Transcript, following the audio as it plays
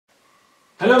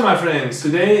Hello my friends,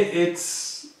 today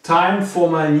it's time for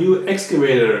my new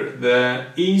excavator, the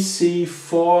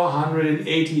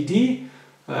EC480D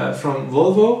from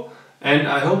Volvo, and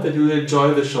I hope that you will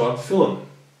enjoy the short film.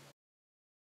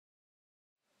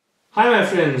 Hi my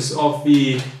friends of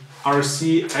the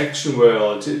RC action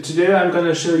world. Today I'm going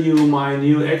to show you my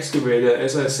new excavator,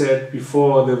 as I said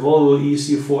before, the Volvo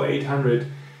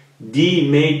EC480D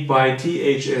made by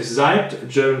srs-rc, a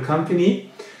German company.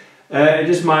 It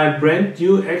is my brand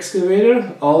new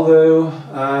excavator, although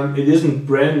it isn't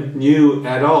brand new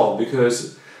at all,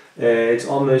 because it's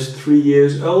almost 3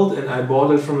 years old and I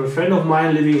bought it from a friend of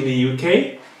mine living in the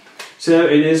UK. So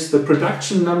it is the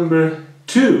production number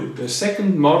 2, the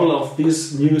second model of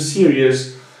this new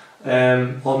series,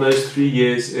 almost 3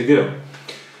 years ago.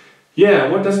 Yeah,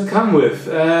 what does it come with?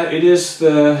 It is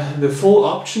the full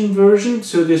option version,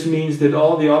 so this means that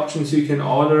all the options you can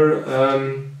order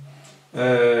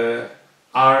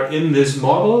are in this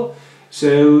model.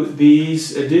 So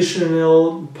these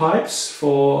additional pipes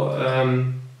for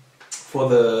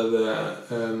the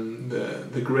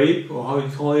grape, or how you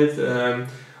call it,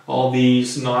 all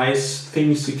these nice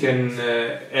things you can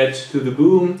add to the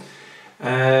boom,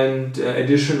 and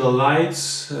additional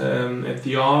lights at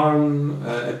the arm,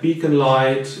 a beacon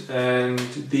light, and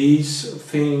these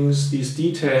things, these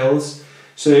details.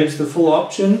 So it's the full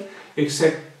option,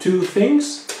 except 2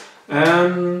 things.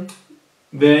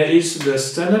 There is the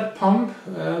standard pump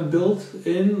built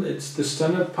in. It's the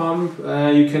standard pump.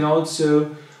 You can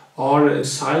also order a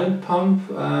silent pump,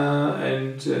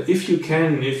 and if you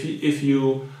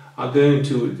are going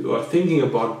to or thinking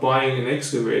about buying an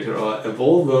excavator or a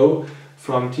Volvo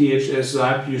from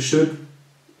srs-rc, you should,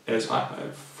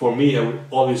 for me, I would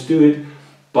always do it,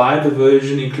 buy the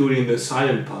version including the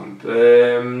silent pump.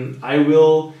 I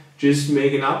will just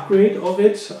make an upgrade of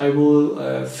it. I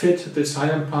will fit the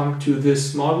silent pump to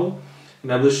this model,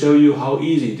 and I will show you how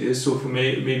easy it is. So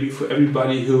maybe for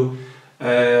everybody who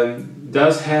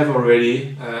does have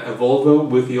already a Volvo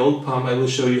with the old pump, I will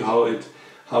show you how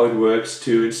it works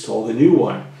to install the new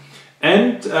one.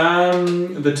 And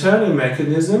the turning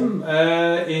mechanism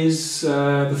is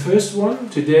the first one.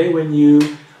 Today, when you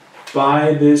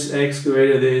buy this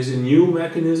excavator, there is a new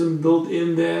mechanism built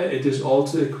in there. It is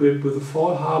also equipped with a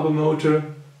Ford Harbor motor,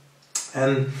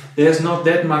 and there's not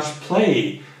that much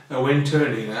play when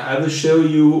turning. I will show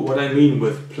you what I mean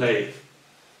with play.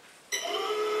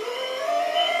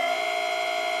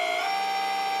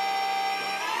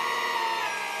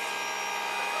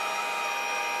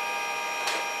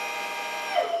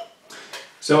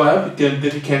 So I hope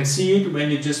that you can see it.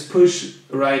 When you just push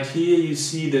right here, you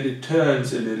see that it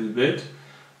turns a little bit.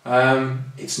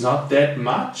 It's not that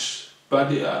much,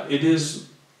 but it is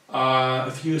a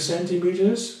few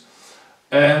centimeters.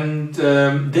 And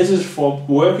this is for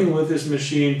working with this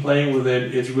machine, playing with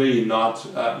it. It's really not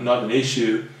an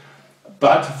issue.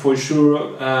 But for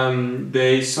sure,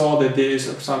 they saw that there is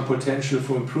some potential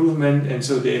for improvement, and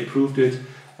so they improved it.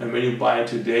 And when you buy it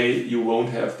today, you won't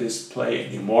have this play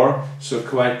anymore. So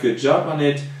quite good job on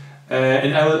it.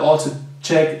 And I will also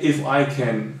check if I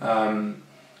can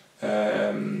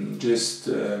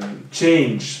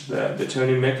change the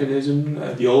turning mechanism,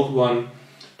 the old one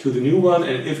to the new one.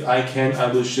 And if I can, I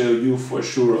will show you for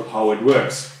sure how it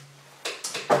works.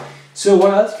 So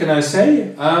what else can I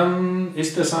say?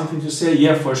 Is there something to say?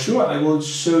 Yeah, for sure. I will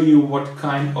show you what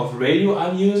kind of radio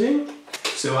I'm using.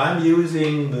 So I'm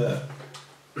using the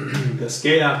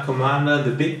scale-up commander,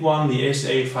 the big one, the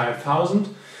SA5000.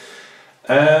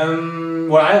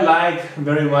 What I like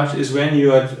very much is when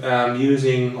you are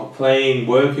using or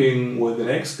working with an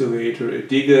excavator, a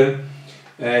digger,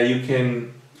 you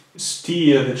can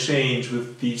steer the change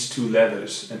with these 2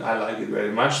 levers, and I like it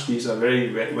very much. These are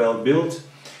very well built.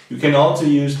 You can also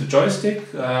use the joystick.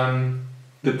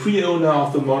 The pre-owner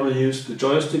of the model used the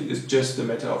joystick. It's just a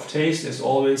matter of taste, as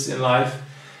always in life.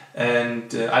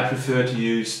 And I prefer to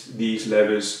use these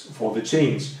levers for the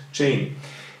chain.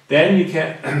 Then you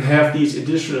can have these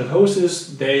additional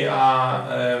hoses. They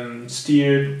are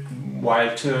steered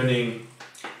while turning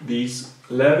these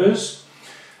levers.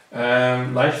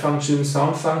 Light function,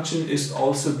 sound function is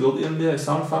also built in there.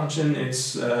 Sound function,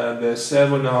 it's the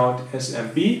Servonaut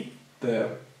SMB,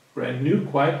 the brand new,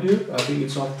 quite new. I think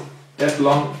it's not that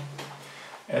long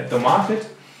at the market.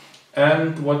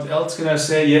 And what else can I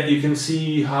say? Yeah, you can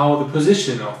see how the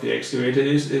position of the excavator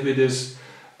is, if it is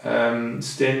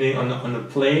standing on a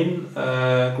plain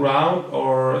ground,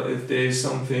 or if there is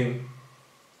something,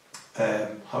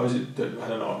 how is it, I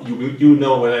don't know, you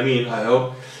know what I mean, I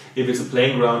hope, if it's a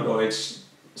plain ground or it's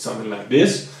something like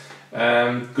this.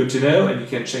 Good to know, and you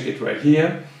can check it right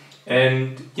here.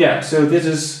 And yeah, so this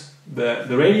is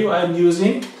the radio I'm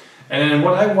using. And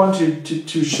what I wanted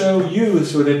to show you,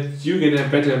 so that you get a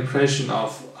better impression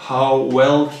of how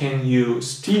well can you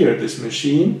steer this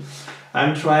machine,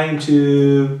 I'm trying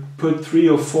to put 3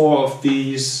 or 4 of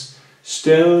these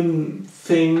stone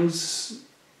things.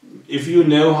 If you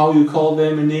know how you call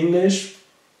them in English,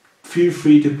 feel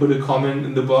free to put a comment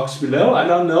in the box below. I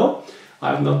don't know,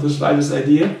 I have not the slightest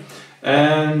idea.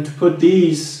 And to put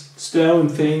these stone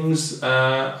things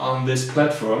on this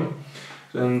platform.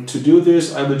 And to do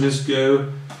this, I will just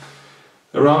go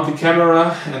around the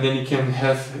camera, and then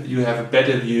you have a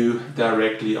better view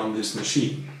directly on this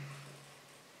machine.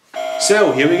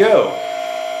 So here we go.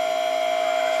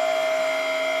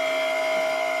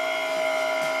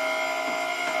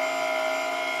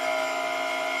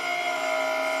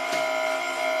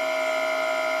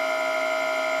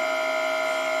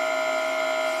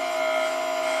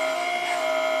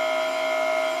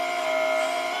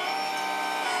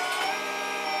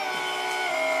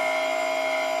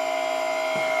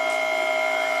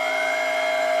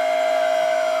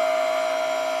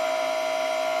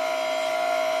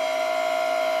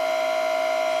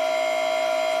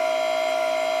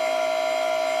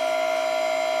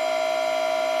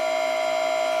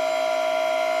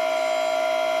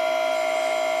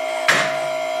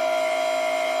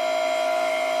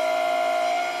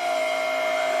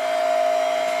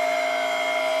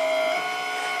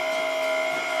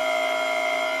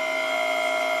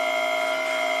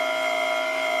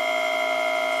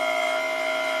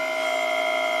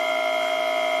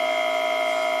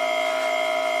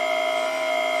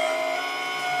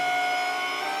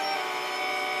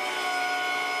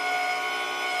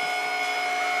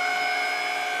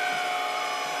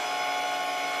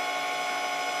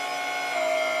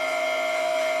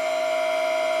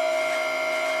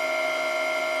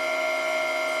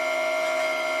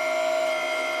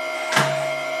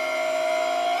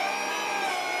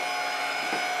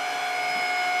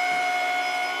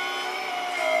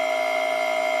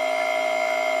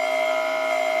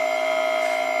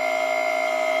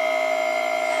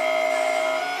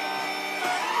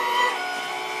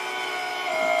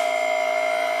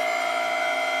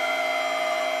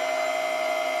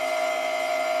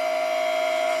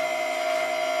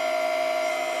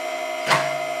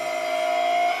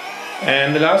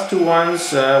 And the last 2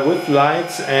 ones with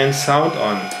lights and sound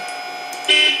on.